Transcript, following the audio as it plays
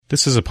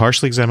This is a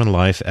Partially Examined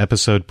Life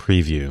episode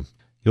preview.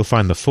 You'll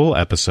find the full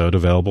episode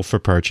available for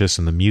purchase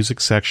in the music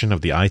section of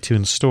the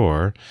iTunes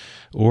Store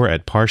or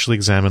at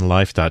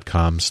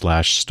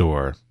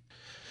partiallyexaminedlife.com/store.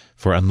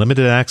 For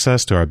unlimited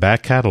access to our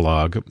back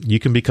catalog, you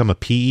can become a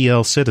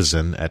PEL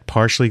citizen at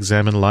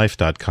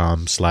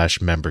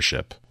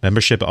partiallyexaminedlife.com/membership.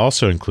 Membership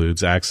also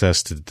includes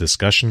access to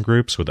discussion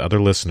groups with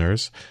other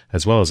listeners,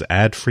 as well as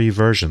ad-free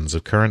versions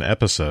of current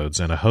episodes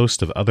and a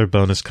host of other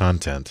bonus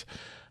content,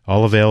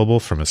 all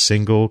available from a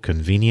single,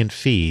 convenient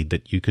feed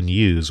that you can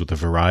use with a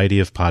variety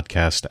of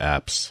podcast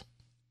apps.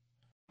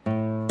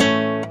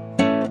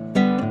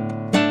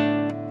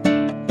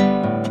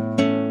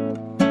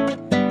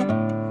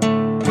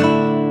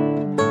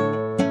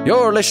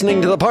 You're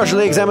listening to The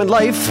Partially Examined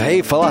Life,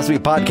 a philosophy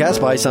podcast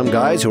by some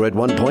guys who at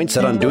one point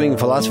set on doing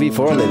philosophy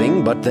for a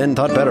living, but then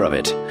thought better of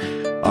it.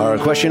 Our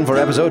question for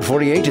episode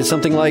 48 is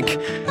something like,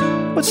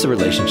 what's the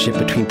relationship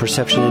between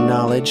perception and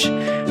knowledge?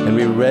 And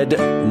we read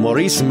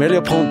Maurice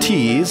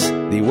Merleau-Ponty's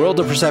The World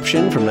of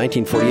Perception from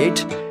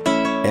 1948,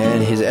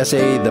 and his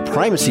essay, The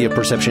Primacy of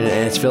Perception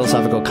and Its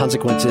Philosophical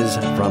Consequences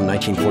from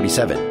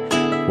 1947.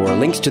 For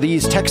links to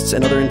these texts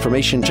and other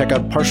information, check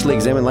out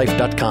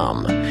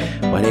partiallyexaminedlife.com.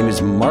 My name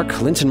is Mark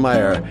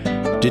Linsenmeyer,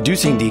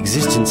 deducing the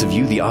existence of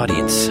you, the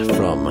audience,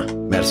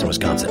 from Madison,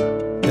 Wisconsin.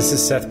 This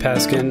is Seth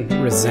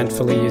Paskin,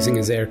 resentfully using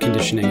his air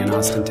conditioning in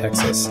Austin,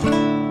 Texas.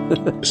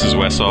 This is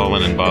Wes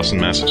Allen in Boston,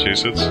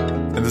 Massachusetts.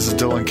 And this is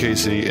Dylan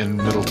Casey in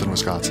Middleton,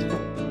 Wisconsin.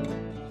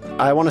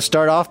 I want to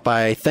start off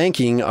by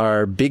thanking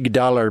our big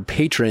dollar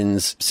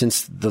patrons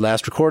since the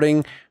last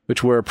recording,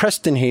 which were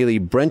Preston Haley,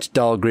 Brent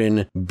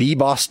Dahlgren, B.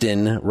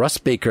 Boston, Russ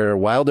Baker,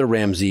 Wilder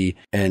Ramsey,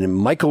 and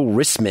Michael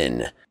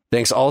Rissman.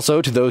 Thanks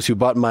also to those who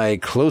bought my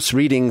close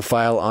reading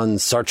file on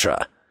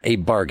Sartre. A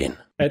bargain.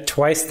 At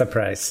twice the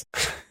price.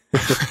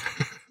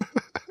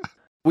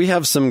 We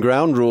have some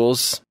ground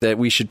rules that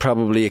we should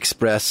probably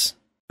express,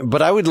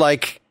 but I would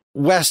like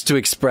Wes to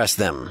express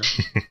them.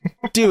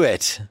 Do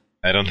it.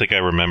 I don't think I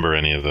remember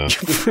any of those.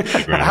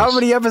 How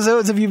many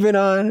episodes have you been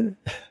on?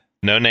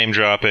 No name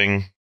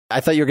dropping. I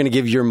thought you were going to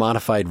give your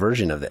modified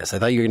version of this. I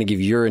thought you were going to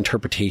give your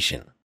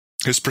interpretation.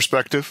 His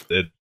perspective?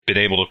 I'd been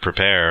able to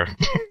prepare.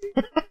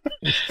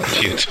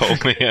 You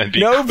told me I'd be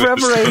no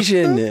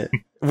preparation.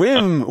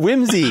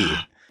 Whimsy.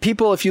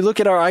 People, if you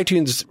look at our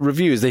iTunes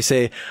reviews, they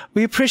say,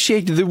 we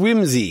appreciate the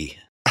whimsy.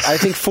 I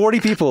think 40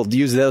 people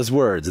use those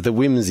words, the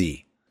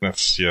whimsy.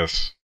 That's,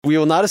 yes. We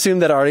will not assume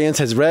that our audience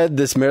has read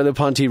this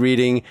Merleau-Ponty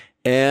reading,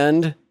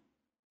 and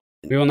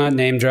we will not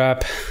name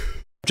drop.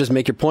 Just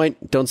make your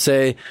point. Don't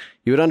say,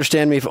 you would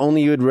understand me if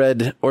only you had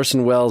read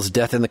Orson Welles'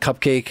 Death in the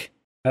Cupcake.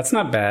 That's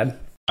not bad.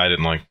 I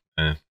didn't like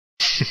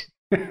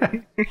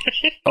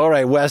All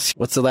right, Wes,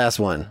 what's the last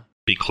one?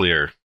 Be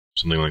clear.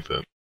 Something like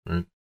that,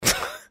 right?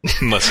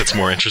 Unless it's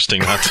more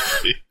interesting not to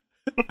be.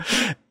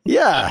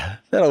 Yeah,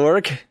 that'll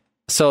work.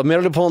 So,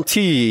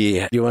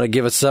 Merleau-Ponty, you want to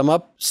give a sum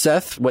up,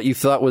 Seth, what you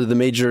thought was the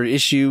major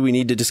issue we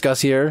need to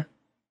discuss here?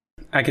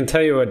 I can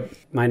tell you what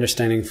my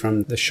understanding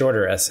from the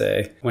shorter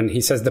essay. When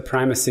he says the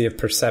primacy of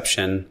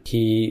perception,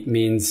 he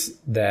means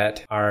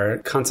that our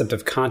concept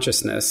of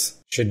consciousness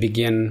should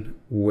begin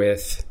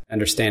with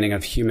understanding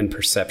of human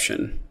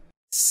perception.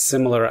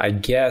 Similar, I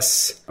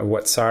guess, of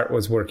what Sartre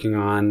was working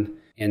on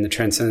in The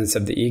Transcendence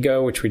of the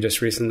Ego, which we just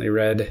recently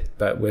read,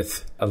 but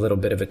with a little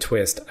bit of a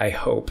twist, I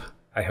hope.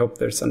 I hope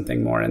there's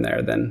something more in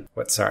there than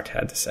what Sartre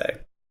had to say.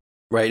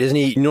 Right. Isn't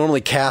he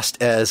normally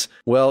cast as,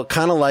 well,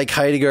 kind of like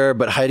Heidegger,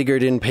 but Heidegger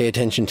didn't pay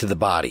attention to the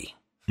body.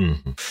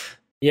 Mm-hmm.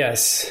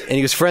 Yes. And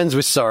he was friends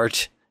with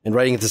Sartre and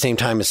writing at the same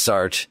time as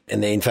Sartre.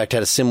 And they, in fact,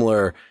 had a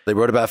similar, they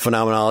wrote about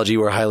phenomenology,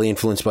 were highly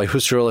influenced by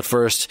Husserl at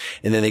first,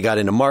 and then they got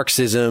into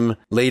Marxism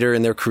later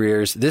in their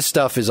careers. This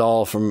stuff is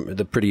all from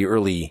the pretty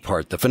early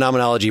part. The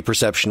Phenomenology of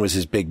Perception was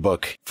his big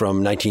book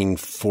from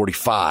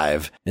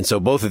 1945. And so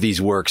both of these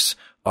works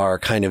are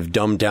kind of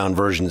dumbed down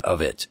versions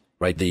of it.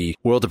 Right, the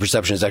World of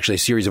Perception is actually a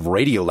series of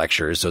radio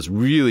lectures, so it's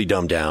really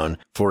dumbed down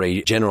for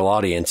a general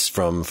audience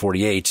from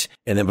 48.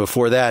 And then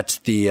before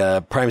that,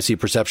 the Primacy of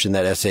Perception,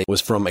 that essay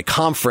was from a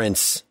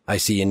conference I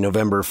see in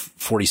November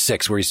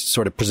 46, where he's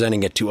sort of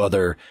presenting it to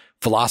other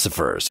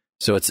philosophers.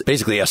 So it's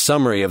basically a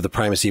summary of the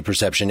Primacy of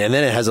Perception, and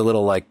then it has a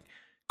little like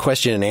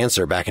question and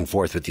answer back and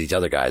forth with these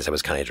other guys. That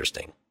was kind of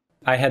interesting.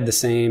 I had the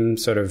same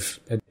sort of,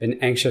 had been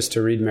anxious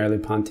to read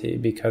Merleau-Ponty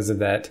because of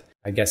that,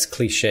 I guess,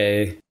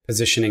 cliche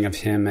positioning of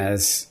him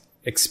as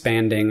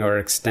expanding or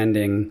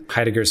extending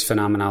Heidegger's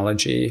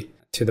phenomenology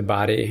to the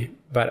body.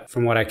 But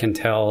from what I can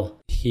tell,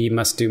 he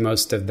must do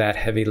most of that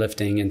heavy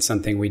lifting in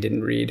something we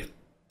didn't read.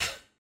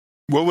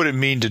 What would it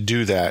mean to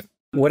do that?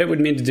 What it would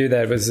mean to do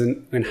that was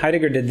when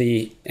Heidegger did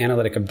the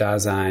Analytic of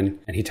Dasein,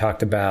 and he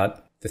talked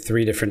about the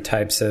three different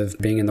types of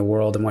being in the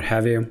world and what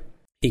have you.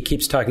 He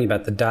keeps talking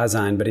about the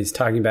Dasein, but he's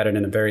talking about it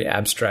in a very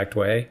abstract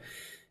way.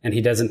 And he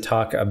doesn't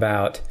talk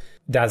about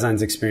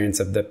Dasein's experience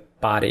of the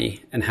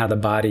body and how the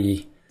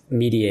body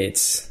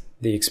mediates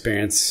the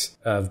experience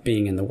of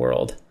being in the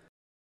world.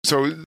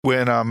 So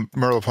when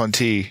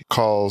Merleau-Ponty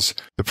calls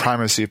the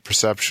primacy of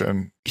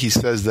perception, he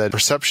says that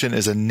perception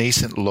is a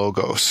nascent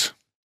logos.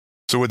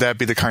 So would that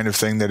be the kind of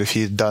thing that if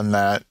he had done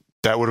that,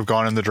 that would have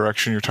gone in the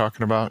direction you're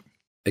talking about?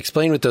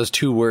 Explain what those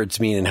two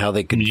words mean and how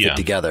they could fit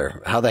together,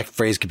 how that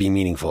phrase could be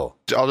meaningful.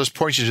 I'll just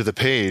point you to the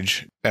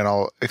page, and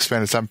I'll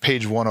expand it. It's on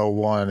page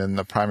 101 in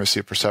the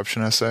Primacy of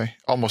Perception essay,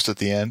 almost at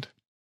the end.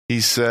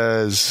 He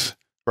says,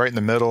 right in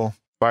the middle,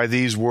 by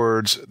these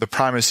words, the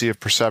primacy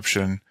of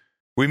perception,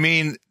 we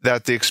mean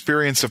that the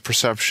experience of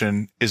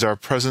perception is our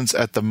presence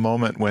at the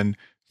moment when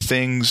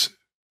things,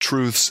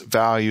 truths,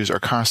 values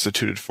are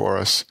constituted for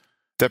us.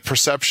 That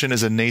perception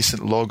is a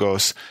nascent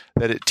logos,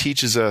 that it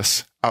teaches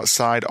us,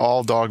 outside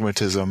all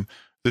dogmatism,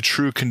 the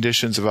true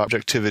conditions of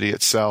objectivity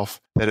itself,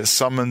 that it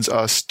summons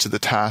us to the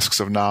tasks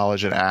of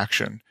knowledge and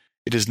action.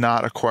 It is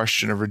not a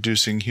question of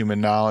reducing human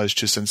knowledge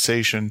to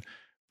sensation,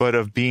 but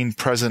of being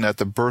present at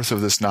the birth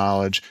of this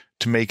knowledge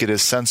to make it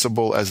as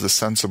sensible as the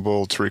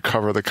sensible, to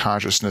recover the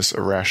consciousness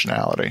of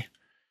rationality.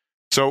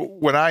 So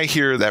when I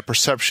hear that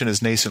perception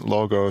is nascent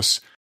logos,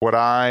 what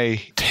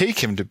I take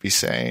him to be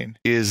saying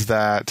is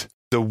that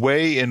the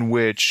way in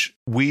which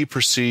we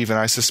perceive, and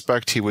I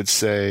suspect he would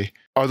say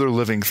other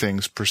living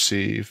things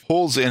perceive,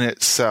 holds in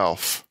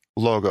itself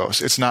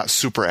logos. It's not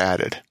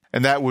superadded.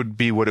 And that would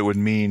be what it would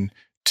mean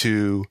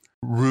to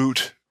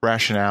root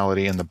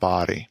rationality in the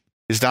body.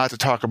 Is not to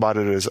talk about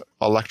it as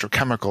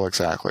electrochemical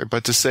exactly,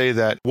 but to say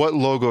that what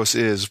logos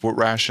is, what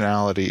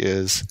rationality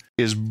is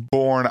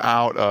born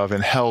out of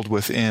and held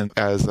within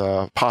as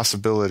a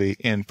possibility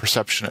in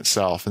perception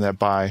itself, and that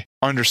by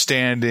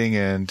understanding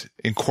and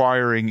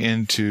inquiring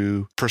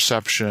into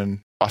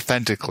perception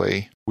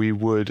authentically, we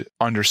would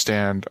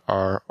understand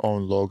our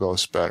own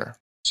logos better.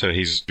 So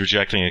he's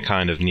rejecting a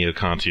kind of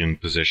neo-Kantian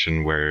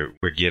position where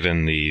we're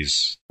given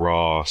these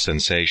raw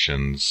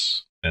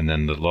sensations, and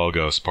then the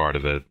logos part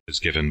of it is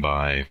given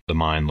by the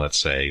mind, let's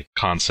say.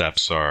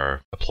 Concepts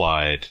are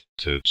applied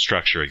to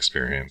structure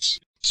experience.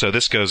 So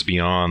this goes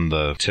beyond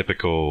the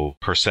typical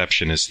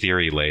perception is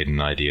theory-laden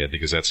idea,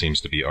 because that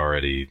seems to be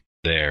already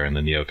there in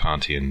the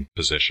neo-Kantian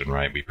position,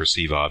 right? We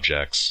perceive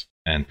objects,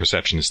 and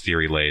perception is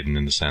theory-laden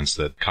in the sense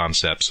that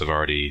concepts have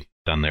already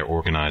done their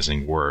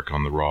organizing work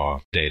on the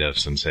raw data of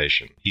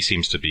sensation. He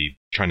seems to be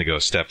trying to go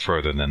a step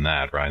further than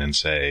that, right? And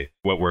say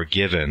what we're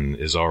given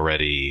is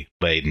already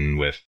laden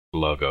with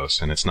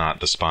logos, and it's not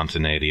the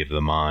spontaneity of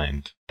the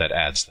mind that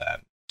adds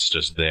that. It's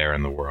just there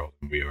in the world,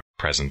 and we are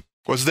present.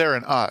 Well, it's there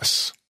in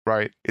us,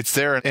 right? It's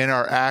there in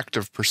our act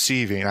of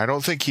perceiving. I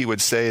don't think he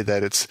would say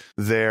that it's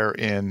there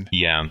in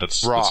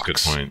that's rocks. A good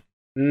point.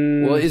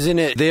 Well, isn't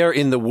it there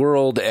in the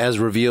world as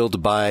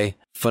revealed by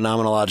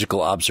phenomenological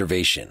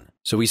observation?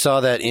 So we saw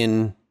that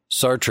in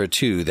Sartre,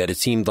 too, that it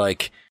seemed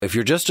like if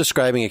you're just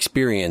describing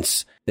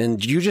experience, then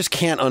you just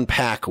can't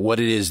unpack what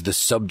it is the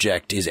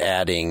subject is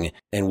adding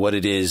and what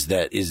it is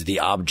that is the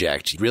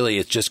object. Really,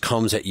 it just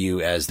comes at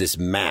you as this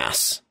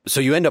mass. So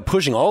you end up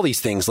pushing all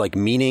these things like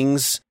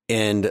meanings,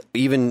 and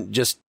even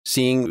just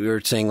seeing, we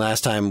were saying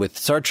last time with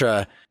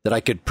Sartre, that I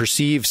could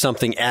perceive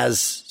something as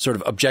sort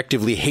of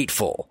objectively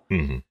hateful.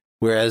 Mm-hmm.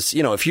 Whereas,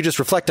 if you just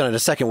reflect on it a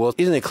second, well,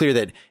 isn't it clear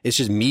that it's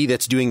just me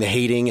that's doing the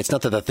hating? It's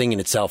not that the thing in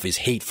itself is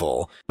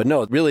hateful. But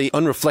no, really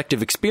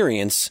unreflective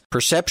experience,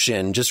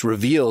 perception just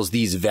reveals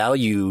these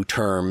value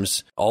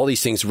terms, all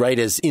these things right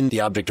as in the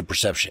object of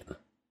perception.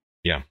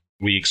 Yeah.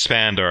 We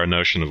expand our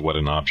notion of what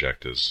an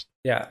object is.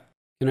 Yeah.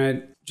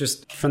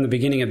 Just from the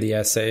beginning of the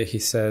essay, he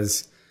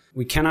says,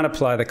 we cannot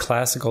apply the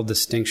classical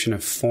distinction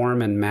of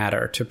form and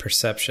matter to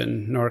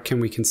perception, nor can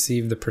we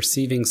conceive the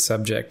perceiving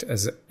subject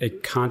as a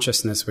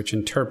consciousness which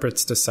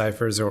interprets,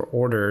 deciphers, or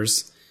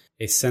orders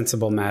a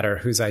sensible matter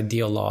whose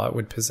ideal law it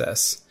would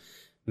possess.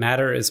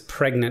 Matter is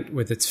pregnant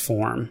with its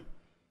form,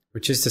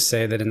 which is to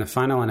say that in the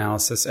final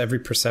analysis, every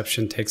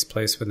perception takes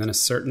place within a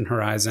certain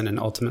horizon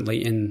and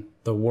ultimately in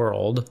the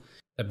world,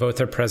 that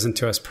both are present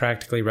to us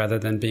practically rather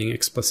than being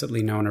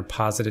explicitly known or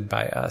posited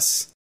by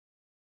us.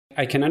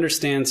 I can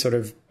understand sort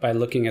of by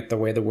looking at the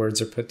way the words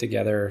are put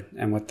together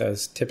and what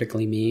those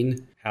typically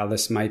mean, how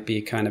this might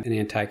be kind of an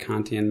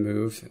anti-Kantian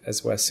move,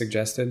 as Wes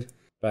suggested.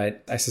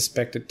 But I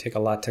suspect it'd take a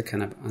lot to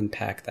kind of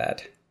unpack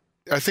that.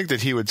 I think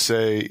that he would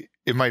say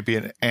it might be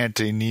an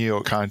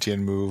anti-neo-Kantian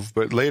move,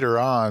 but later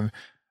on,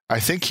 I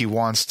think he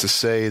wants to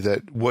say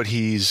that what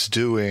he's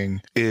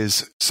doing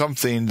is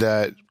something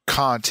that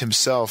Kant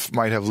himself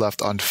might have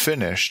left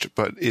unfinished,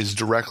 but is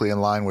directly in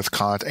line with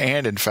Kant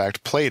and, in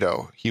fact,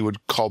 Plato. He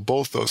would call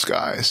both those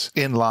guys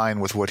in line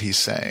with what he's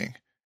saying.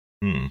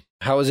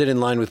 How is it in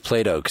line with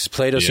Plato? Because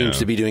Plato seems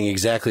to be doing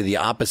exactly the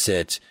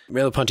opposite.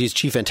 Merleau-Ponty's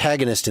chief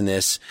antagonist in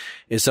this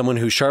is someone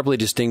who sharply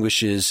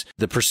distinguishes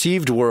the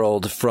perceived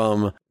world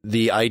from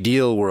the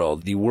ideal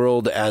world, the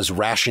world as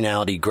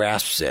rationality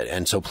grasps it.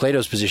 And so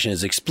Plato's position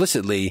is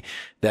explicitly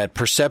that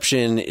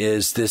perception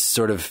is this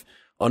sort of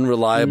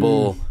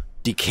unreliable,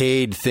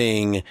 decayed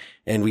thing,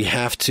 and we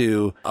have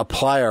to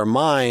apply our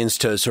minds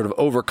to sort of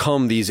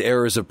overcome these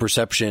errors of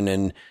perception.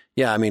 And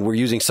we're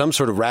using some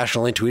sort of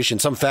rational intuition,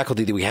 some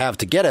faculty that we have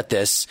to get at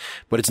this,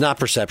 but it's not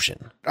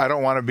perception. I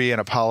don't want to be an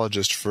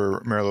apologist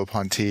for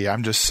Merleau-Ponty.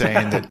 I'm just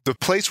saying that the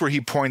place where he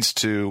points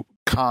to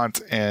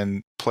Kant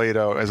and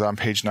Plato is on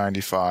page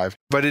 95,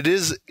 but it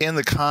is in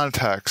the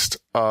context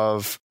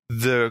of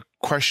the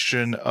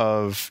question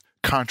of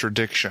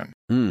contradiction.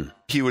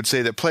 He would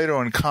say that Plato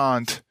and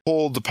Kant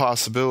hold the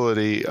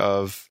possibility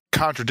of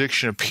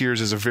contradiction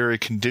appears as a very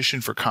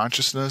condition for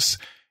consciousness,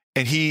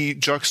 and he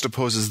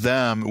juxtaposes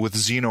them with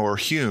Zeno or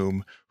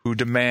Hume, who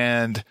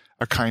demand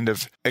a kind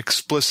of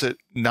explicit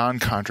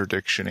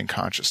non-contradiction in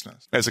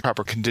consciousness as a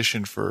proper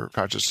condition for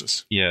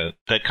consciousness. Yeah,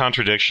 that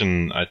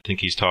contradiction, I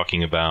think he's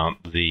talking about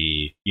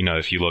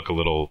if you look a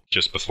little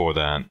just before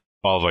that,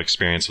 all of our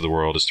experience of the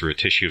world is through a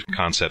tissue of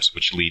concepts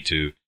which lead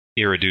to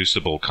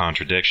irreducible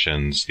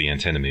contradictions, the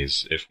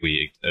antinomies, if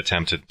we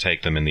attempt to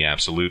take them in the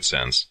absolute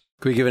sense.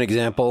 Can we give an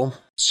example?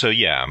 So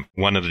yeah,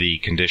 one of the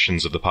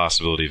conditions of the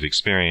possibility of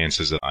experience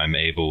is that I'm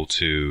able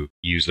to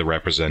use the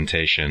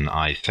representation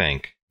I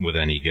think with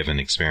any given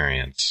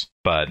experience.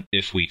 But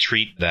if we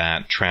treat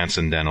that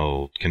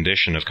transcendental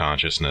condition of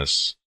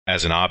consciousness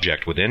as an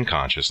object within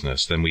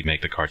consciousness, then we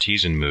make the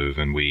Cartesian move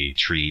and we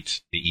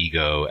treat the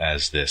ego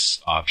as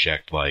this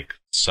object-like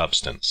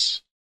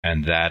substance.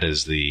 And that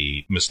is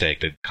the mistake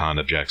that Kant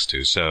objects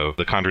to. So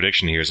the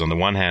contradiction here is, on the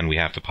one hand, we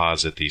have to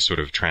posit these sort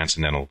of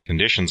transcendental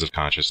conditions of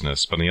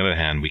consciousness, but on the other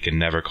hand, we can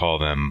never call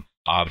them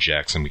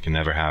objects and we can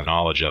never have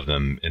knowledge of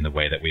them in the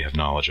way that we have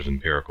knowledge of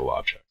empirical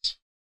objects.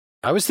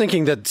 I was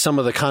thinking that some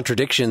of the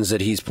contradictions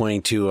that he's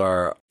pointing to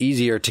are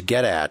easier to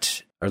get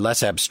at, or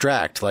less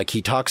abstract. Like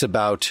he talks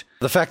about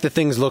the fact that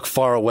things look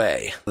far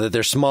away, that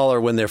they're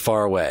smaller when they're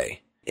far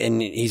away.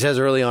 And he says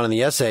early on in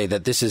the essay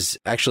that this is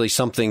actually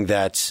something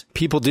that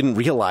people didn't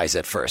realize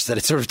at first, that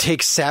it sort of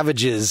takes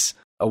savages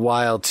a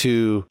while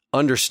to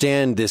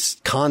understand this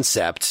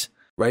concept,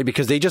 right?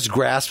 Because they just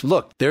grasp,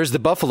 look, there's the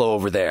buffalo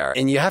over there.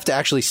 And you have to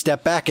actually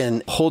step back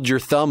and hold your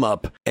thumb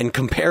up and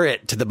compare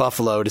it to the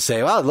buffalo to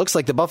say, wow, it looks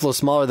like the buffalo's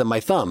smaller than my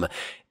thumb.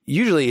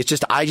 Usually it's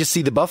just, I just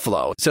see the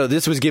buffalo. So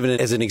this was given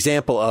as an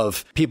example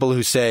of people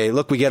who say,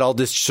 look, we get all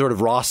this sort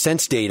of raw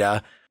sense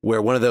data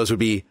where one of those would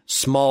be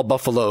small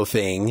buffalo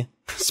thing,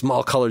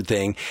 small colored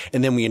thing,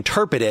 and then we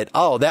interpret it,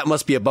 oh, that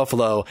must be a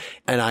buffalo,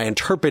 and I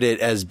interpret it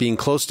as being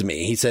close to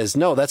me. He says,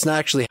 no, that's not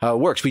actually how it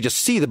works. We just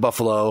see the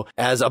buffalo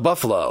as a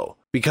buffalo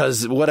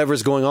because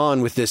whatever's going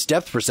on with this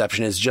depth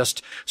perception is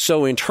just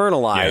so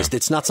internalized. Yeah.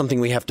 It's not something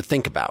we have to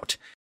think about.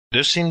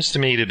 This seems to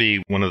me to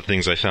be one of the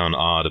things I found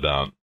odd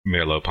about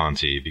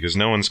Merleau-Ponty, because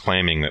no one's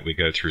claiming that we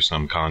go through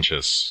some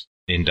conscious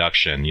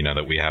induction,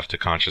 that we have to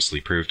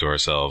consciously prove to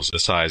ourselves the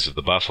size of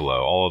the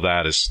buffalo. All of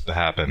that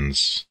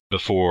happens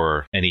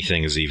before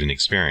anything is even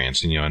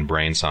experienced. And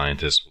brain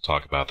scientists will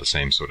talk about the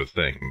same sort of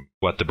thing.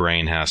 What the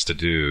brain has to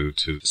do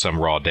to some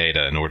raw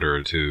data in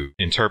order to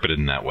interpret it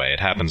in that way. It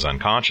happens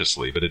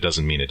unconsciously, but it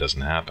doesn't mean it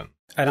doesn't happen.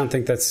 I don't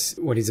think that's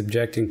what he's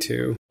objecting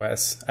to,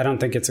 Wes. I don't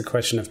think it's a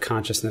question of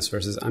consciousness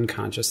versus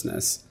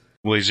unconsciousness.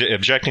 Well, he's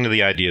objecting to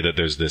the idea that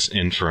there's this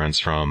inference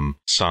from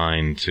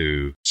sign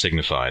to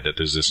signified, that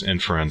there's this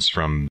inference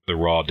from the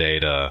raw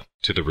data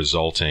to the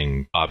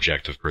resulting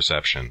object of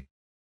perception.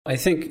 I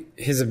think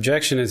his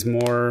objection is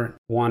more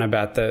one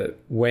about the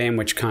way in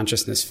which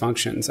consciousness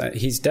functions.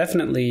 He's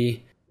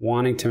definitely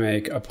wanting to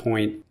make a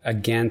point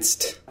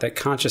against that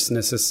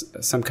consciousness is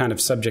some kind of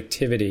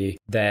subjectivity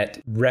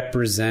that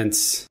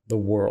represents the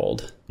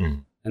world,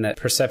 and that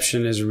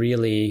perception is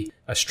really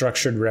a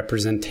structured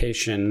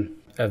representation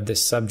of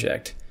this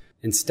subject.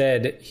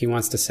 Instead, he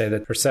wants to say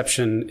that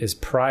perception is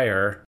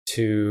prior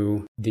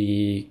to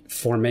the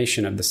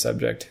formation of the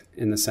subject,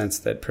 in the sense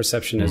that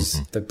perception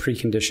is the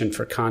precondition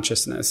for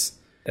consciousness,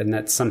 and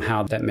that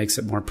somehow that makes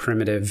it more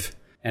primitive,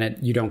 and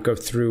you don't go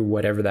through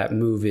whatever that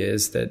move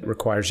is that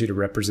requires you to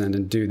represent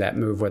and do that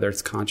move, whether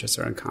it's conscious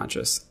or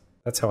unconscious.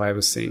 That's how I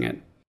was seeing it.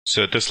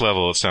 So at this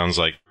level, it sounds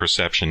like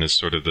perception is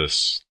sort of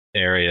this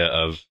area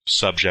of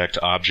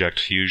subject-object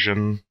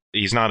fusion.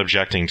 He's not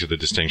objecting to the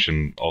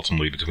distinction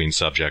ultimately between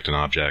subject and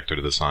object, or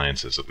to the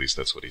sciences, at least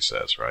that's what he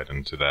says, right?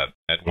 And to that,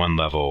 at one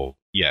level,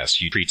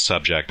 yes, you treat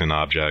subject and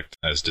object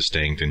as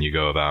distinct and you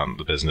go about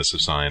the business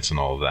of science and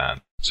all of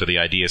that. So the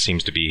idea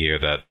seems to be here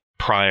that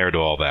prior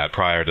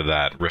to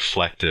that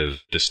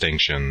reflective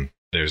distinction,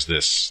 there's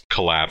this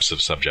collapse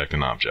of subject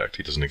and object.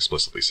 He doesn't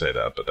explicitly say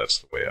that, but that's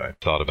the way I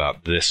thought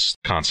about this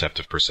concept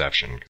of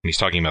perception. When he's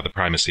talking about the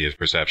primacy of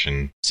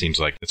perception, it seems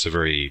like it's a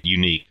very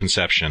unique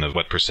conception of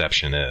what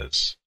perception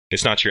is.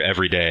 It's not your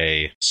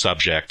everyday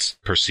subject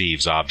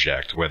perceives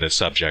object, where the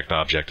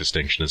subject-object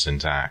distinction is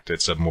intact.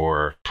 It's a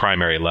more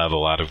primary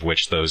level out of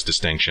which those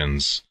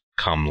distinctions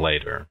come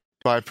later.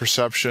 By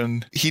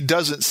perception, he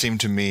doesn't seem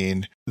to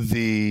mean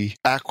the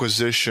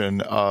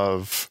acquisition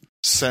of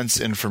sense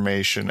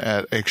information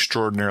at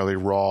extraordinarily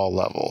raw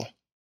level.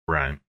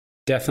 Right.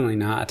 Definitely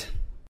not.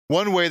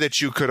 One way that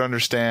you could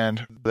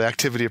understand the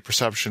activity of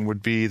perception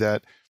would be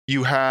that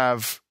you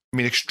have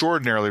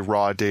extraordinarily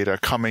raw data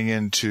coming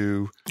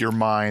into your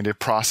mind, a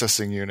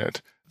processing unit.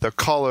 The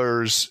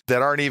colors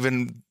that aren't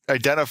even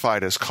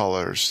identified as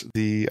colors,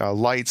 the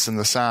lights and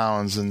the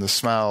sounds and the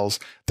smells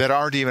that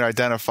aren't even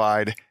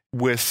identified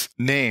with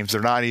names.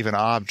 They're not even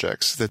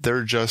objects, that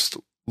they're just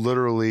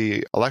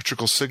literally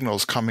electrical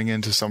signals coming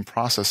into some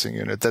processing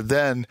unit that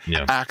then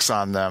acts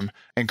on them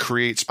and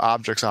creates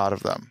objects out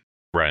of them.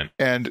 Right.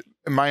 And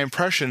my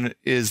impression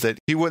is that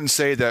he wouldn't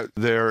say that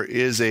there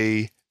is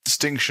a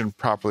distinction,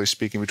 properly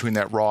speaking, between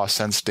that raw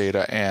sense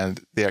data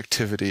and the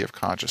activity of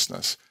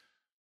consciousness.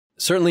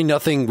 Certainly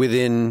nothing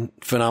within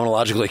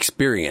phenomenological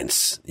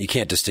experience. You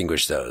can't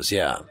distinguish those,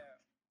 yeah.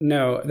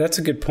 No, that's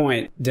a good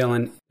point,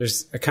 Dylan.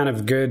 There's a kind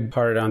of good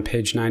part on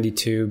page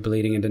 92,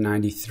 bleeding into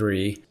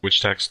 93.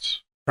 Which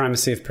text?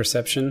 Primacy of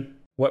perception.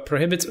 What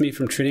prohibits me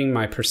from treating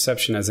my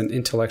perception as an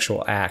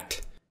intellectual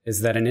act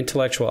is that an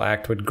intellectual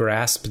act would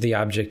grasp the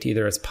object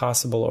either as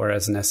possible or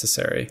as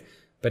necessary.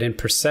 But in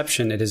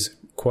perception, it is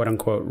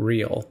quote-unquote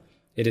real.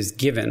 It is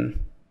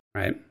given,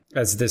 right,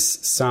 as this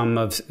sum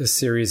of a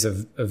series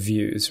of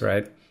views,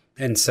 right?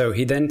 And so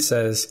he then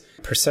says,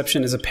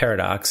 perception is a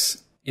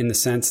paradox in the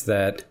sense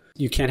that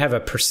you can't have a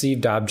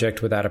perceived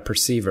object without a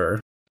perceiver.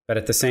 But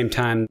at the same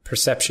time,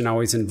 perception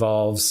always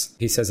involves,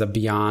 he says, a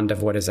beyond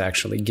of what is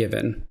actually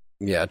given.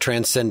 Yeah,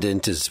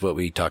 transcendent is what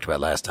we talked about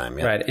last time.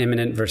 Yeah. Right,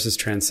 immanent versus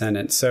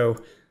transcendent. So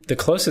the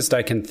closest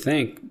I can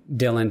think,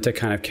 Dylan, to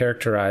kind of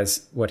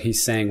characterize what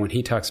he's saying when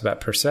he talks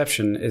about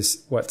perception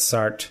is what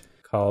Sartre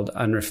called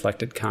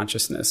unreflected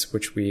consciousness,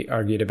 which we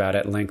argued about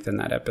at length in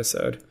that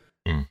episode.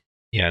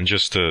 Yeah, and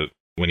just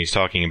when he's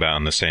talking about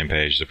on the same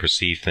page, the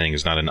perceived thing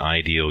is not an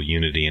ideal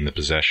unity in the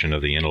possession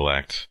of the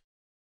intellect.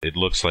 It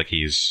looks like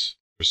he's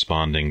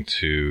responding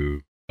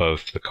to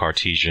both the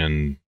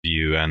Cartesian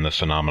view and the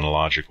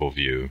phenomenological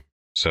view.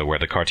 So where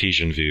the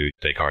Cartesian view,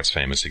 Descartes'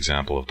 famous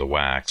example of the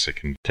wax, it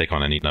can take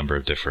on any number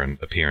of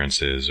different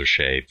appearances or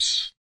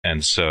shapes.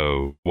 And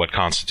so what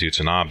constitutes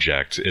an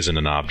object isn't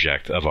an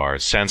object of our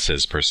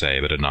senses per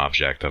se, but an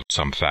object of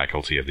some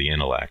faculty of the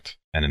intellect.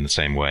 And in the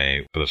same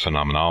way, for the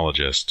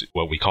phenomenologist,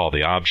 what we call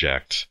the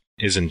object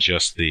isn't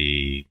just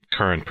the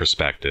current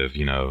perspective,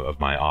 of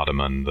my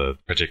ottoman, the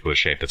particular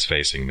shape that's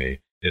facing me.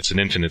 It's an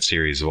infinite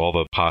series of all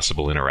the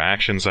possible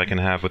interactions I can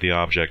have with the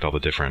object, all the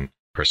different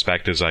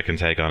perspectives I can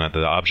take on it.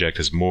 The object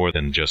is more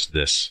than just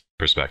this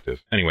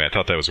perspective. Anyway, I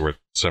thought that was worth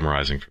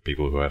summarizing for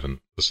people who haven't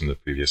listened to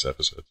previous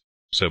episodes.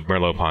 So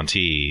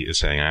Merleau-Ponty is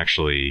saying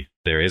actually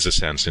there is a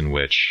sense in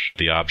which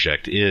the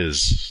object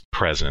is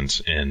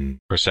present in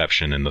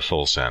perception in the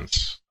full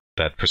sense.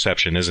 That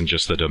perception isn't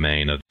just the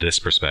domain of this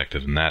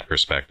perspective and that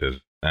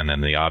perspective, and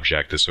then the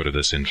object is sort of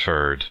this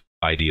inferred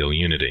ideal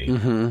unity,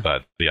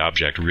 but the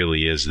object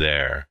really is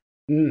there.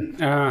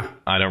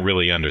 I don't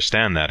really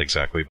understand that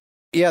exactly.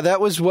 Yeah,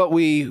 that was what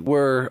we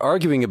were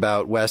arguing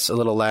about, Wes, a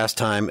little last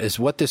time, is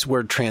what this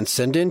word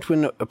transcendent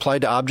when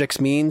applied to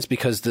objects means,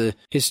 because the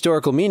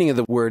historical meaning of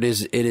the word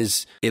is, it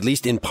is, at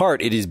least in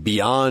part, it is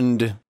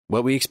beyond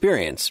what we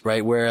experience,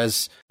 right?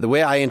 Whereas the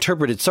way I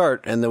interpreted Sartre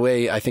and the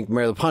way I think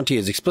Merleau-Ponty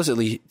is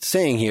explicitly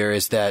saying here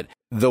is that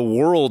the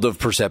world of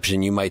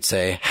perception, you might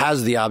say,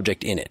 has the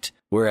object in it.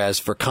 Whereas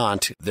for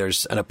Kant,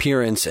 there's an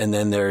appearance and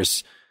then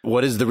there's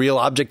what is the real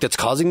object that's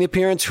causing the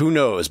appearance? Who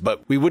knows?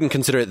 But we wouldn't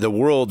consider it the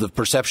world of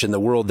perception, the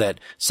world that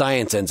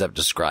science ends up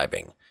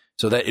describing.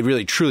 So that it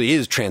really truly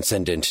is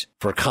transcendent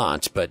for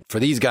Kant. But for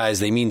these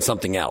guys, they mean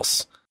something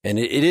else. And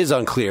it is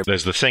unclear.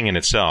 There's the thing in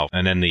itself,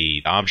 and then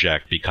the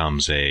object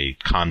becomes a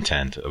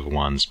content of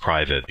one's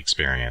private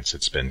experience.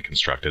 It's been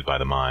constructed by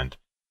the mind.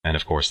 And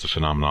of course, the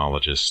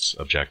phenomenologists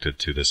objected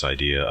to this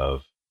idea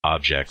of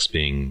objects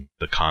being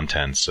the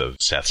contents of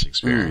Seth's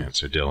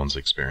experience or Dylan's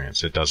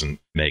experience. It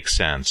doesn't make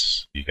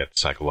sense. You get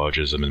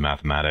psychologism and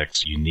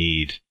mathematics. You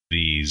need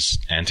these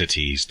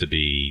entities to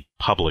be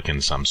public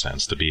in some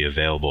sense, to be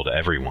available to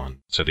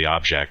everyone. So the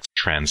object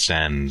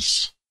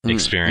transcends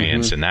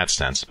experience in that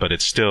sense, but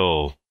it's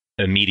still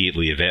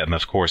immediately available.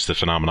 Of course, the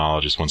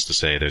phenomenologist wants to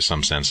say there's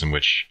some sense in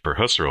which, for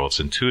Husserl,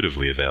 it's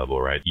intuitively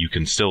available, right? You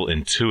can still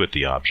intuit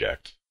the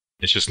object.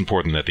 It's just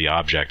important that the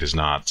object is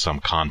not some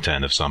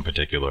content of some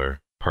particular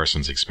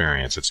person's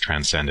experience. It's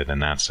transcendent in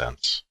that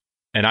sense.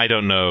 And I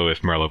don't know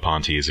if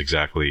Merleau-Ponty is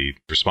exactly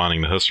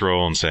responding to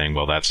Husserl and saying,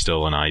 well, that's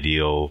still an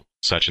ideal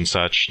such and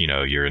such,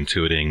 you're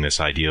intuiting this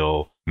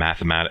ideal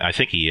mathematics. I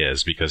think he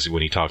is, because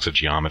when he talks of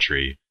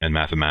geometry and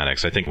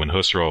mathematics, I think when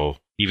Husserl,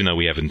 even though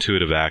we have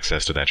intuitive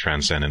access to that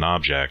transcendent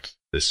object,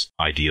 this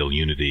ideal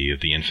unity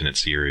of the infinite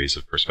series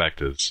of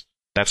perspectives,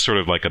 that's sort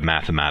of like a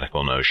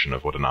mathematical notion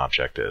of what an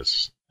object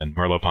is. And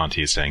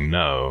Merleau-Ponty is saying,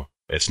 no,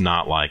 it's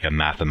not like a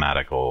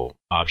mathematical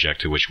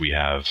object to which we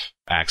have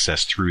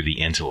access through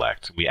the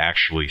intellect. We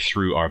actually,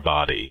 through our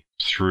body,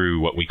 through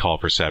what we call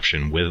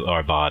perception with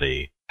our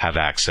body, have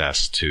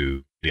access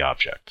to the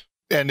object.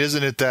 And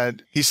isn't it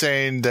that he's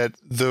saying that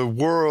the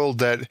world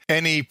that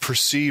any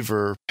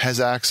perceiver has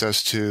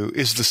access to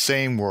is the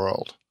same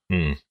world,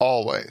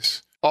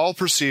 always? All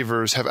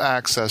perceivers have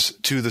access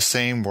to the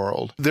same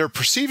world. Their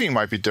perceiving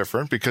might be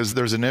different because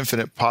there's an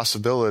infinite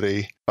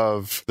possibility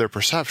of their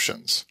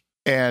perceptions.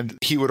 And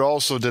he would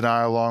also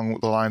deny, along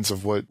the lines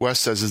of what Wes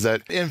says, is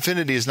that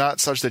infinity is not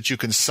such that you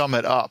can sum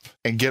it up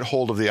and get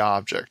hold of the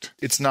object.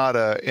 It's not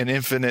an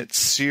infinite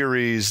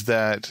series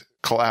that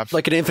collapse.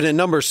 Like an infinite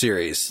number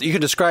series. You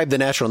can describe the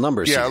natural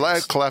number series. Yeah,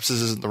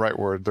 collapses isn't the right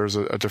word. There's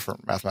a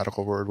different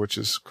mathematical word, which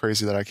is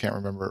crazy that I can't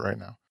remember it right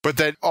now. But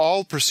that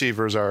all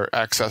perceivers are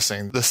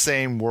accessing the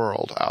same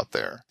world out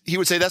there. He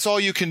would say that's all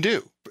you can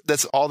do.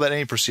 That's all that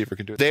any perceiver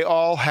can do. They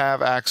all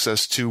have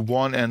access to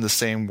one and the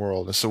same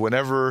world. And so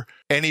whenever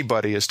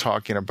anybody is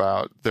talking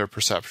about their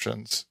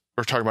perceptions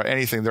or talking about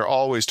anything, they're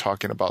always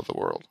talking about the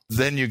world.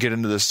 Then you get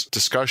into this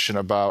discussion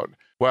about,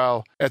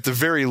 well, at the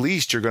very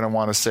least, you're going to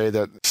want to say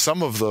that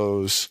some of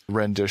those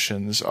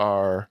renditions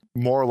are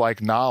more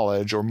like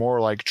knowledge or more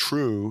like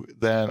true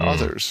than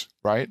others,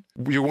 right?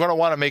 You're going to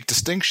want to make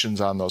distinctions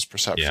on those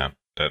perceptions. Yeah,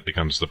 that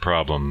becomes the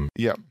problem.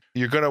 Yeah.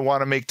 You're going to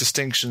want to make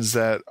distinctions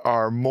that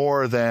are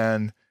more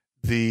than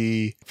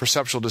the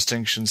perceptual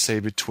distinctions, say,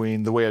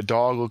 between the way a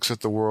dog looks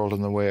at the world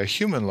and the way a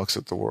human looks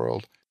at the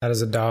world. How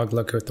does a dog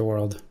look at the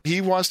world?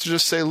 He wants to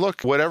just say,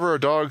 look, whatever a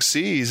dog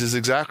sees is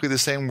exactly the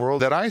same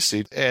world that I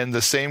see and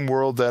the same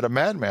world that a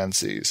madman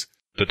sees.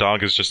 The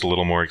dog is just a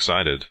little more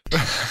excited.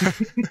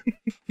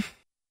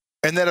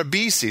 And that a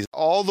bee sees.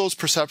 All those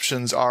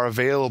perceptions are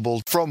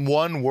available from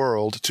one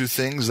world to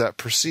things that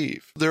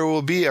perceive. There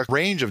will be a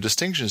range of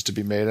distinctions to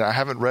be made. And I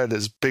haven't read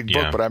his big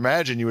book, but I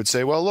imagine you would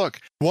say, well, look,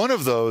 one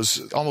of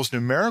those almost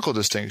numerical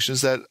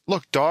distinctions that,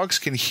 look, dogs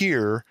can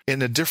hear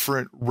in a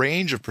different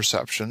range of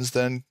perceptions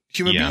than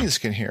human beings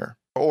can hear.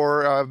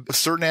 Or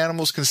certain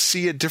animals can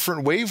see at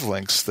different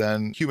wavelengths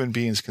than human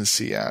beings can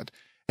see at.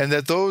 And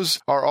that those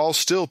are all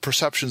still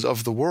perceptions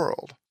of the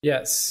world.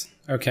 Yes.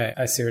 Okay,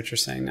 I see what you're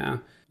saying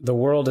now. The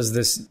world is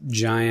this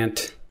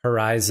giant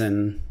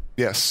horizon.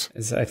 Yes.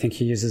 I think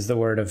he uses the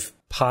word of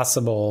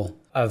possible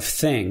of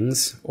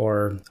things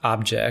or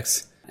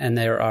objects. And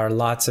there are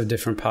lots of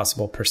different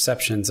possible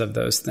perceptions of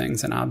those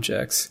things and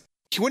objects.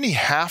 Wouldn't he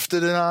have to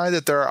deny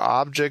that there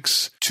are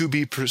objects to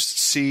be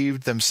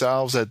perceived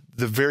themselves, that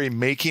the very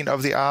making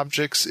of the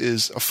objects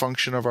is a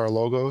function of our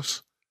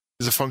logos,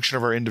 is a function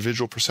of our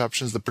individual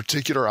perceptions, the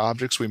particular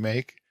objects we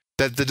make?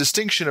 That the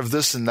distinction of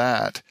this and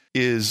that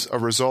is a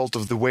result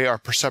of the way our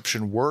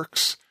perception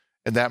works,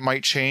 and that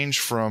might change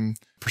from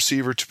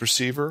perceiver to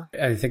perceiver?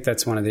 I think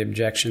that's one of the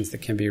objections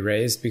that can be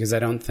raised, because I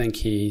don't think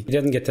he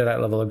doesn't get to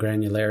that level of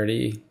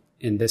granularity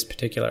in this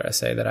particular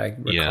essay that I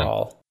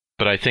recall. Yeah.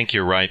 But I think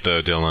you're right,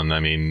 though, Dylan.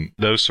 I mean,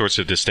 those sorts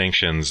of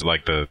distinctions,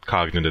 like the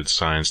cognitive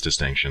science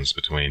distinctions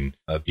between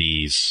a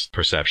bee's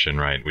perception,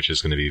 right, which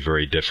is going to be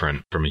very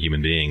different from a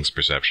human being's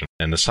perception,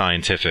 and the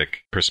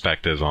scientific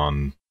perspective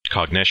on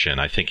cognition,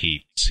 I think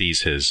he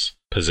sees his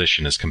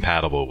position as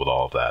compatible with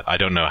all of that. I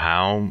don't know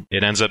how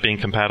it ends up being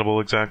compatible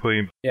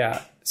exactly.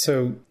 Yeah.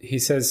 So he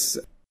says,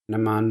 and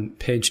I'm on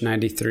page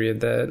 93 of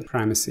the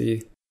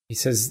Primacy, he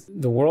says,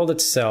 the world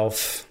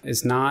itself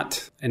is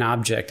not an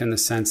object in the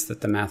sense that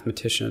the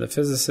mathematician or the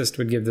physicist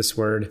would give this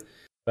word,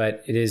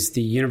 but it is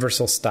the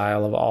universal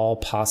style of all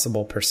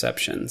possible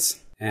perceptions.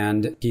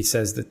 And he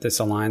says that this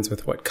aligns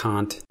with what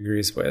Kant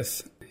agrees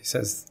with. He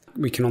says,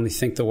 we can only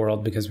think the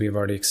world because we have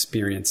already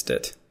experienced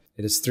it.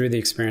 It is through the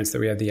experience that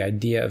we have the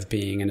idea of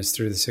being, and it's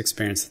through this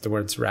experience that the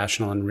words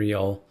rational and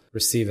real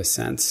receive a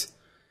sense.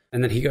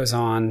 And then he goes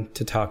on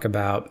to talk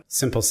about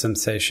simple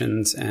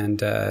sensations,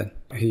 and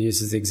he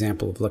uses the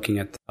example of looking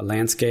at a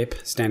landscape,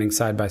 standing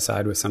side by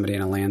side with somebody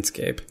in a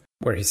landscape,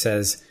 where he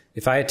says,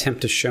 if I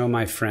attempt to show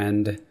my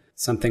friend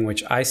something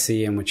which I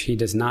see and which he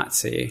does not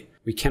see,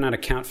 we cannot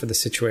account for the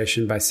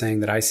situation by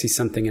saying that I see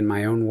something in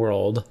my own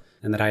world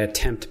and that I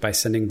attempt by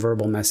sending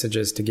verbal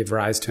messages to give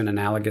rise to an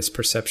analogous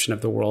perception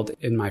of the world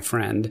in my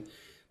friend.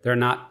 There are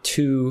not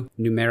two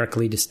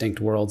numerically distinct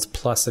worlds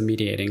plus a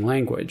mediating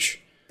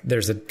language.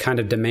 There's a kind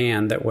of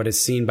demand that what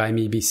is seen by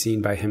me be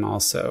seen by him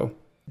also.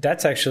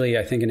 That's actually,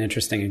 I think, an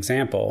interesting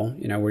example,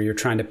 where you're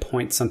trying to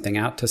point something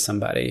out to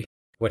somebody.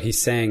 What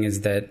he's saying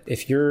is that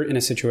if you're in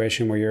a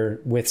situation where you're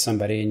with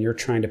somebody and you're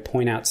trying to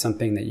point out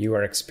something that you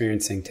are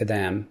experiencing to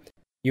them,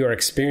 you are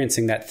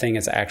experiencing that thing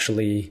as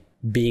actually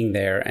being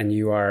there, and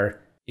you are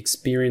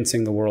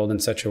experiencing the world in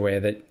such a way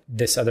that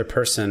this other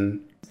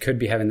person could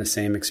be having the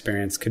same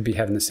experience, could be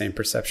having the same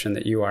perception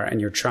that you are, and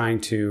you're trying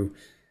to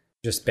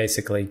just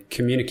basically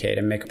communicate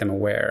and make them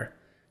aware.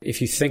 If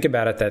you think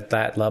about it at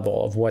that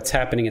level of what's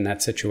happening in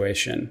that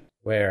situation,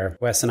 where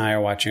Wes and I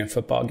are watching a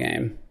football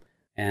game,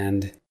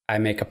 and I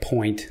make a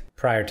point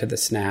prior to the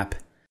snap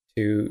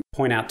to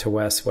point out to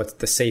Wes what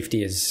the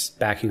safety is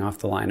backing off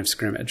the line of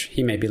scrimmage.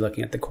 He may be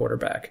looking at the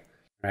quarterback,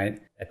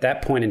 right? At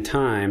that point in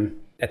time,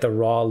 at the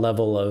raw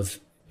level of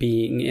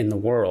being in the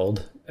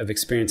world, of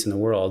experience in the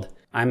world,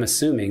 I'm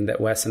assuming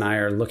that Wes and I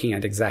are looking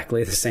at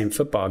exactly the same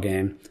football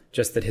game,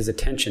 just that his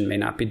attention may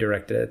not be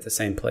directed at the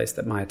same place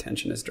that my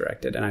attention is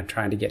directed. And I'm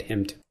trying to get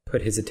him to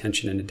put his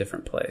attention in a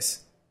different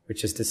place,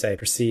 which is to say,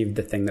 perceive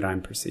the thing that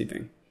I'm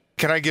perceiving.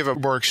 Can I give a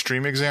more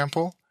extreme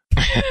example?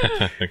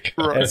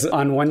 As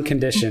on one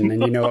condition,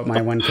 and you know what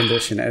my one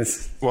condition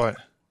is. What?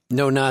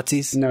 No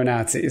Nazis? No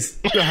Nazis.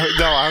 No,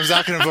 I was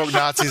not going to invoke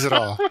Nazis at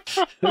all.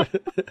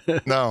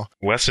 No.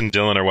 Wes and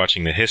Dylan are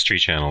watching the History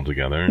Channel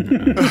together.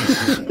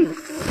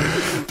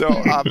 No,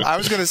 I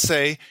was going to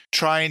say,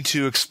 trying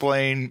to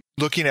explain,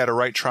 looking at a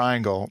right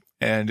triangle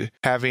and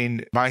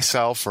having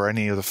myself or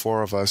any of the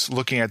four of us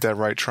looking at that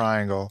right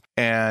triangle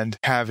and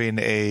having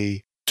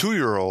a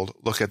 2-year-old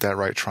look at that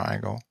right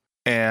triangle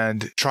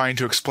and trying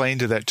to explain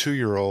to that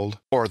 2-year-old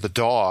or the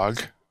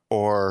dog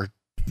or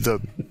the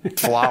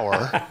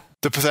flower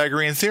the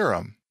Pythagorean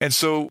theorem. And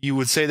so you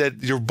would say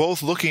that you're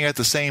both looking at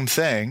the same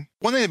thing.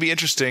 One thing that'd be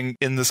interesting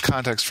in this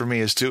context for me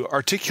is to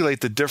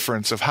articulate the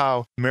difference of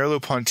how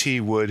Merleau-Ponty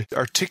would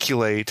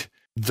articulate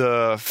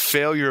the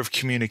failure of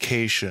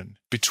communication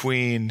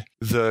between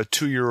the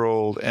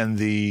 2-year-old and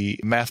the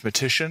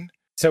mathematician.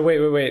 So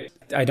wait.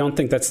 I don't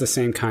think that's the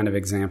same kind of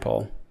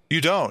example. You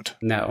don't?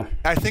 No.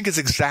 I think it's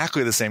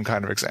exactly the same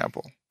kind of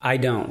example. I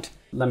don't.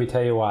 Let me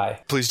tell you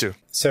why. Please do.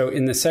 So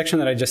in the section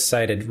that I just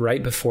cited,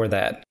 right before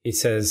that, he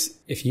says,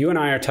 if you and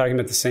I are talking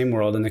about the same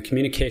world and the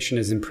communication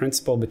is in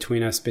principle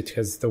between us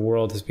because the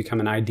world has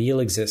become an ideal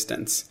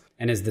existence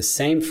and is the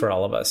same for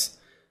all of us,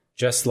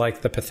 just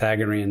like the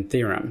Pythagorean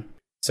theorem.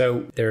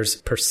 So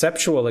there's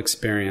perceptual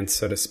experience,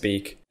 so to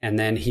speak, and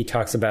then he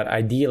talks about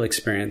ideal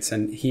experience.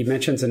 And he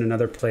mentions in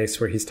another place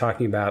where he's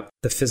talking about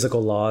the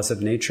physical laws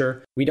of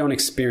nature. We don't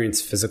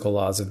experience physical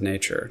laws of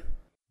nature.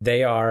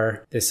 They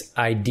are this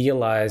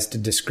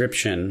idealized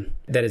description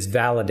that is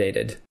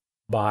validated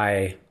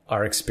by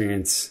our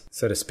experience,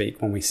 so to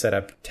speak, when we set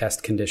up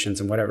test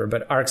conditions and whatever.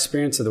 But our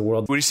experience of the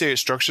world... Would you say it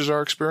structures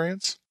our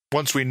experience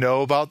once we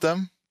know about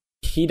them?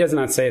 He does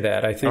not say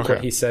that. I think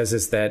what he says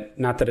is that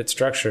not that it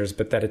structures,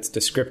 but that it's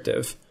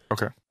descriptive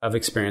of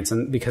experience.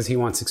 And because he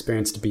wants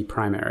experience to be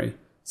primary.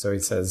 So he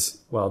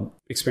says, well,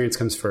 experience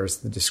comes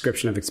first. The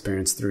description of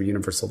experience through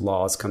universal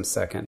laws comes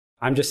second.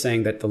 I'm just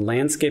saying that the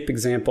landscape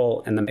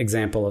example and the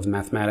example of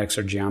mathematics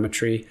or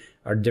geometry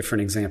are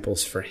different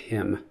examples for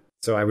him.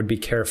 So I would be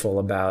careful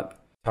about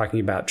talking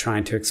about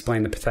trying to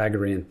explain the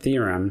Pythagorean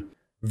theorem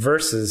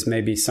versus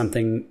maybe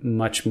something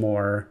much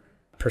more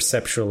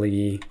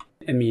perceptually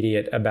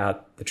immediate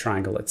about the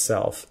triangle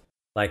itself.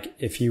 Like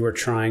if you were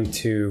trying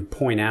to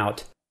point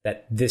out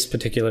that this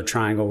particular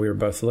triangle we were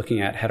both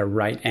looking at had a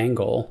right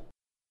angle,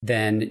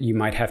 then you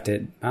might have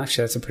to,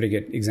 actually that's a pretty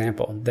good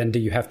example. Then do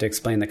you have to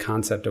explain the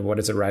concept of what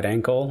is a right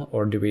angle,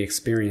 or do we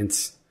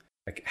experience,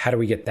 like how do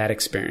we get that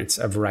experience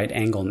of right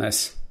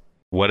angleness?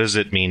 What does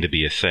it mean to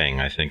be a thing,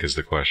 I think is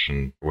the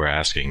question we're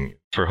asking.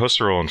 For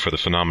Husserl and for the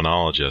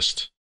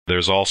phenomenologist,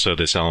 there's also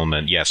this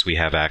element, yes, we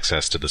have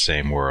access to the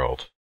same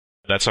world.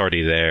 That's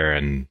already there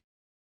in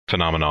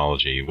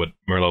phenomenology. What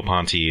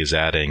Merleau-Ponty is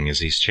adding is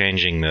he's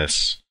changing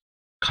this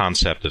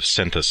concept of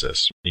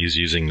synthesis. He's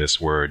using this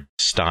word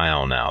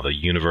style now, the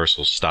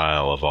universal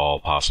style of all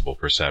possible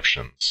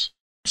perceptions,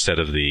 instead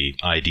of the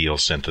ideal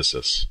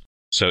synthesis.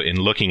 So in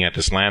looking at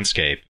this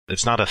landscape,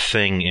 it's not a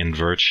thing in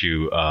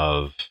virtue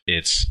of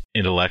its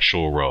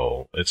intellectual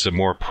role. It's a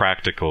more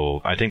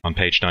practical, I think on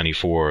page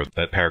 94,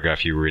 that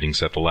paragraph you were reading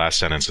said the last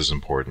sentence is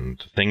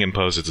important. The thing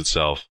imposes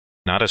itself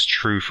not as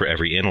true for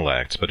every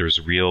intellect, but as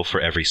real for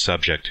every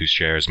subject who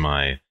shares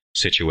my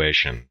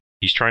situation.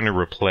 He's trying to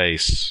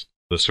replace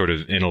the sort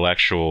of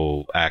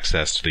intellectual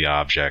access to the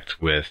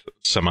object with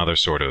some other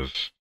sort of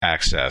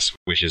access,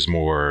 which is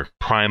more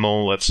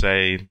primal, let's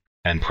say,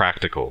 and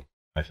practical,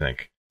 I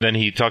think. Then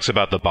he talks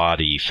about the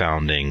body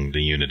founding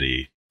the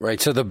unity. Right,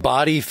 so the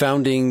body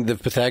founding the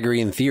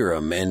Pythagorean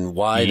theorem, and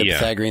why the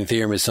Pythagorean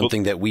theorem is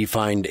something that we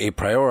find a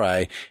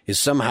priori is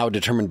somehow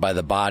determined by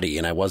the body,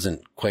 and I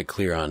wasn't quite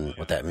clear on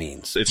what that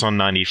means. It's on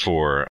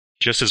 94.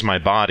 Just as my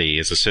body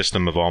is a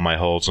system of all my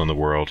holds on the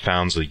world,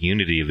 founds the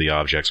unity of the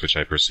objects which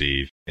I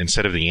perceive,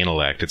 instead of the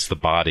intellect, it's the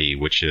body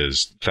which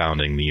is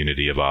founding the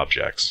unity of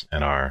objects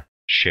and our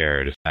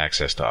shared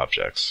access to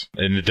objects.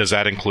 And does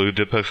that include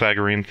the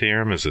Pythagorean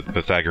theorem? Is it the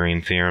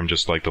Pythagorean theorem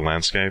just like the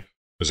landscape?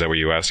 Is that what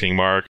you're asking,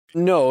 Mark?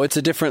 No, it's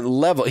a different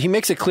level. He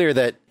makes it clear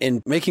that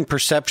in making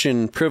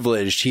perception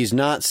privileged, he's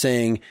not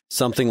saying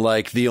something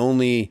like the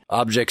only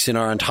objects in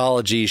our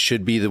ontology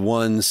should be the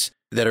ones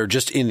that are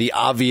just in the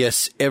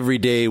obvious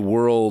everyday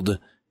world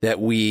that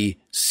we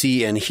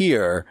see and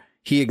hear.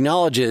 He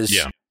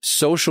acknowledges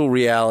social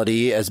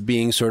reality as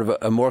being sort of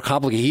a more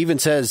complicated. He even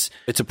says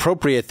it's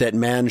appropriate that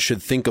man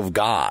should think of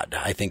God,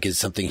 I think is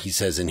something he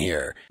says in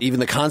here. Even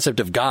the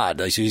concept of God.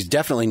 So he's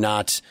definitely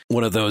not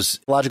one of those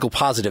logical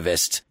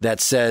positivists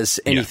that says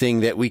anything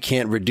that we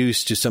can't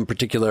reduce to some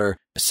particular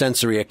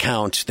sensory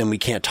account, then we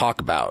can't talk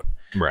about.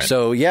 Right.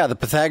 So the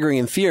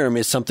Pythagorean theorem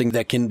is something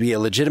that can be a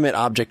legitimate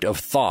object of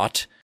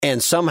thought,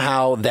 and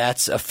somehow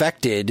that's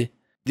affected.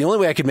 The only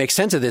way I could make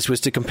sense of this was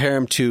to compare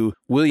him to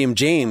William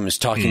James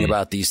talking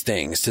about these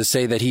things, to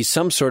say that he's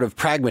some sort of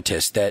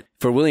pragmatist, that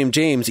for William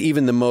James,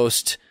 even the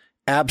most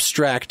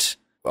abstract,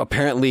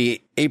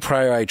 apparently a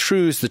priori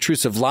truths, the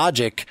truths of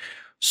logic,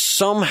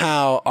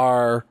 somehow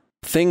are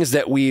things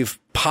that we've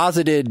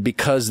posited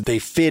because they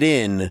fit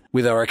in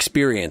with our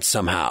experience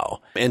somehow.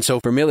 And so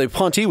for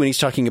Merleau-Ponty, when he's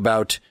talking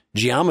about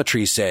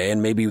geometry, say,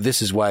 and maybe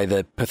this is why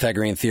the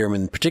Pythagorean theorem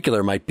in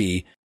particular might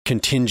be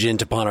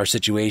contingent upon our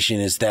situation,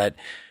 is that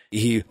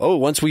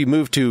once we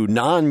move to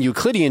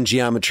non-Euclidean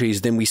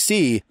geometries, then we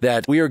see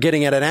that we are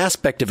getting at an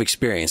aspect of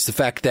experience. The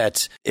fact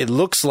that it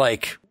looks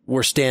like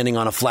we're standing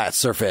on a flat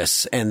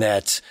surface and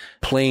that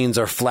planes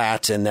are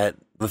flat and that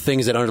the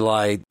things that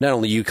underlie not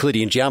only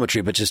Euclidean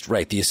geometry, but just,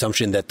 right, the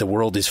assumption that the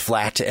world is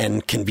flat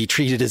and can be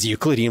treated as a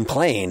Euclidean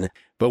plane.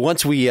 But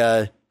once we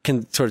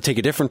can sort of take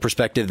a different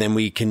perspective, then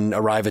we can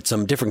arrive at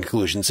some different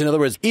conclusions. In other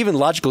words, even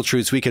logical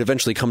truths we could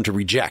eventually come to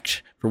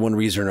reject for one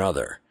reason or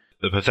another.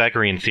 The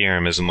Pythagorean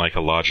theorem isn't like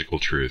a logical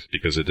truth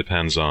because it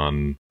depends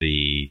on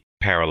the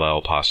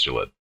parallel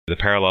postulate. The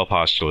parallel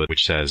postulate,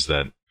 which says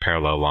that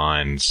parallel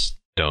lines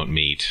don't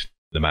meet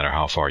no matter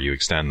how far you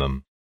extend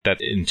them, that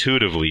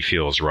intuitively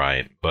feels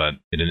right, but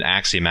in an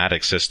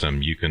axiomatic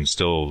system, you can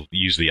still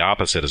use the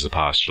opposite as a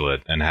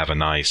postulate and have a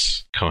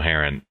nice,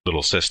 coherent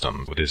little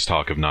system. With this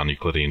talk of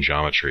non-Euclidean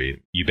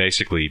geometry, you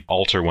basically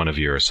alter one of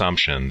your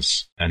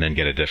assumptions and then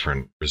get a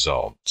different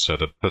result. So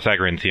the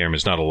Pythagorean theorem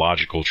is not a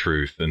logical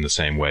truth in the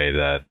same way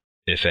that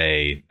if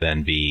A,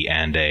 then B,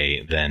 and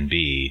A, then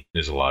B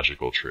is a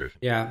logical truth.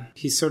 Yeah,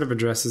 he sort of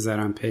addresses that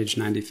on page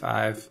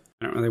 95.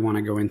 I don't really want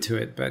to go into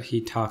it, but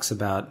he talks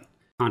about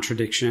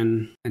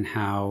contradiction and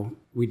how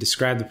we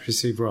describe the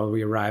perceived world,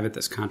 we arrive at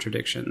this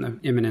contradiction, the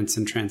immanence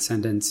and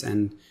transcendence.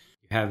 And you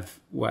have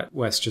what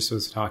Wes just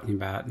was talking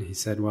about. And he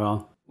said,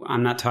 well,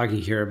 I'm not talking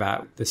here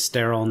about the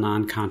sterile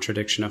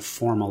non-contradiction of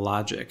formal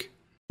logic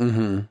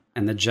and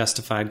the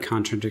justified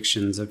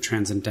contradictions of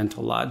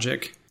transcendental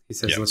logic. He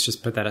says, let's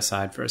just put that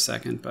aside for a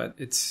second, but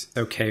it's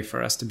okay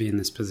for us to be in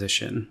this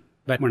position.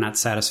 But we're not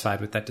satisfied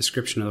with that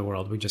description of the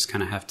world. We just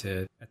kind of have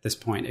to, at this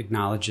point,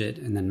 acknowledge it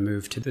and then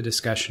move to the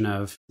discussion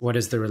of what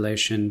is the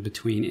relation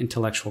between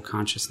intellectual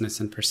consciousness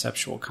and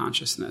perceptual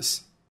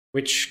consciousness,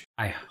 which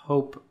I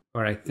hope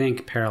or I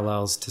think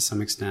parallels to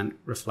some extent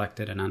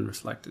reflected and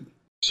unreflected.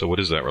 So what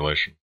is that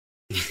relation?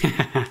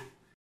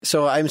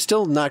 So I'm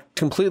still not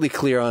completely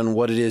clear on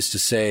what it is to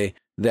say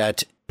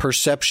that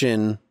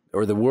perception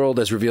or the world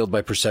as revealed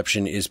by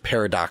perception is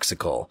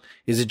paradoxical.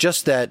 Is it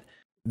just that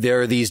there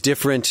are these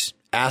different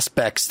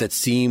aspects that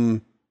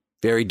seem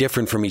very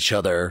different from each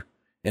other,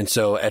 and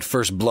so at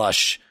first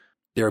blush,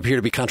 there appear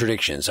to be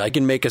contradictions? I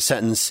can make a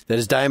sentence that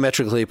is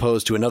diametrically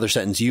opposed to another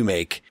sentence you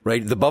make,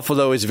 right? The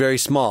buffalo is very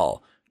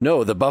small.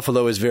 No, the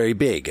buffalo is very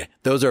big.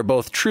 Those are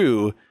both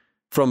true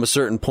from a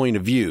certain point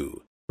of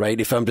view,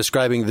 right? If I'm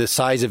describing the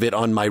size of it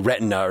on my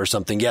retina or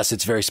something, yes,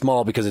 it's very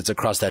small because it's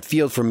across that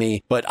field from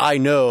me, but I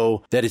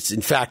know that it's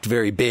in fact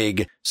very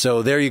big.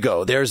 So there you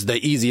go. There's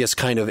the easiest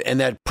kind of, and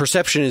that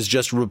perception is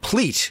just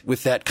replete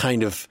with that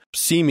kind of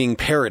seeming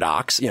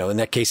paradox. You know, in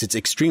that case, it's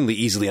extremely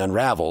easily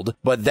unraveled,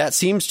 but that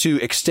seems to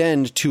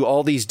extend to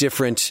all these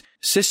different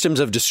systems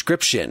of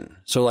description.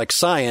 So like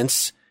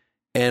science,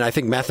 and I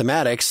think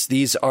mathematics,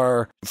 these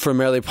are, from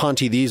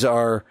Merleau-Ponty, these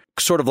are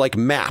sort of like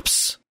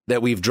maps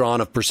that we've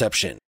drawn of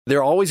perception.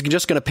 They're always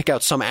just going to pick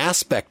out some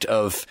aspect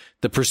of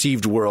the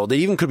perceived world. They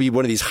even could be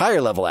one of these higher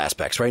level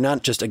aspects, right?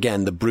 Not just,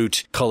 again, the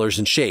brute colors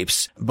and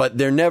shapes, but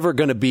they're never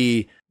going to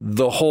be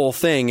the whole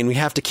thing. And we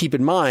have to keep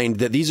in mind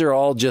that these are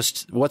all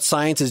just what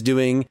science is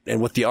doing and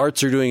what the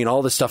arts are doing and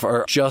all this stuff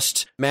are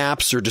just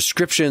maps or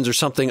descriptions or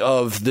something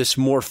of this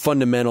more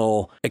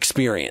fundamental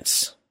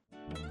experience.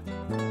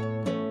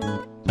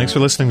 Thanks for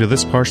listening to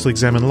this Partially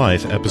Examined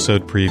Life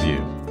episode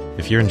preview.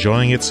 If you're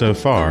enjoying it so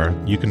far,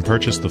 you can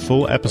purchase the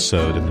full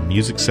episode in the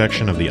music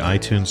section of the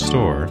iTunes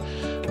Store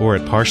or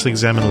at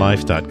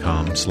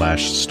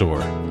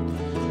partiallyexaminedlife.com/store.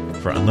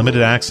 For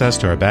unlimited access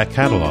to our back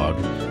catalog,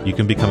 you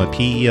can become a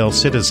PEL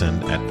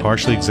citizen at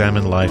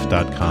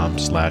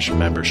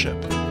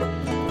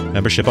partiallyexaminedlife.com/membership.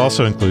 Membership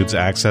also includes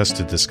access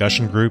to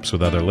discussion groups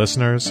with other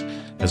listeners,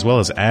 as well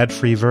as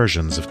ad-free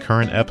versions of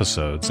current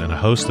episodes and a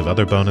host of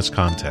other bonus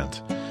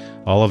content.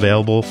 All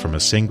available from a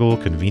single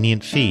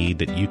convenient feed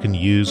that you can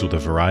use with a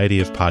variety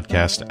of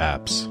podcast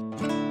apps.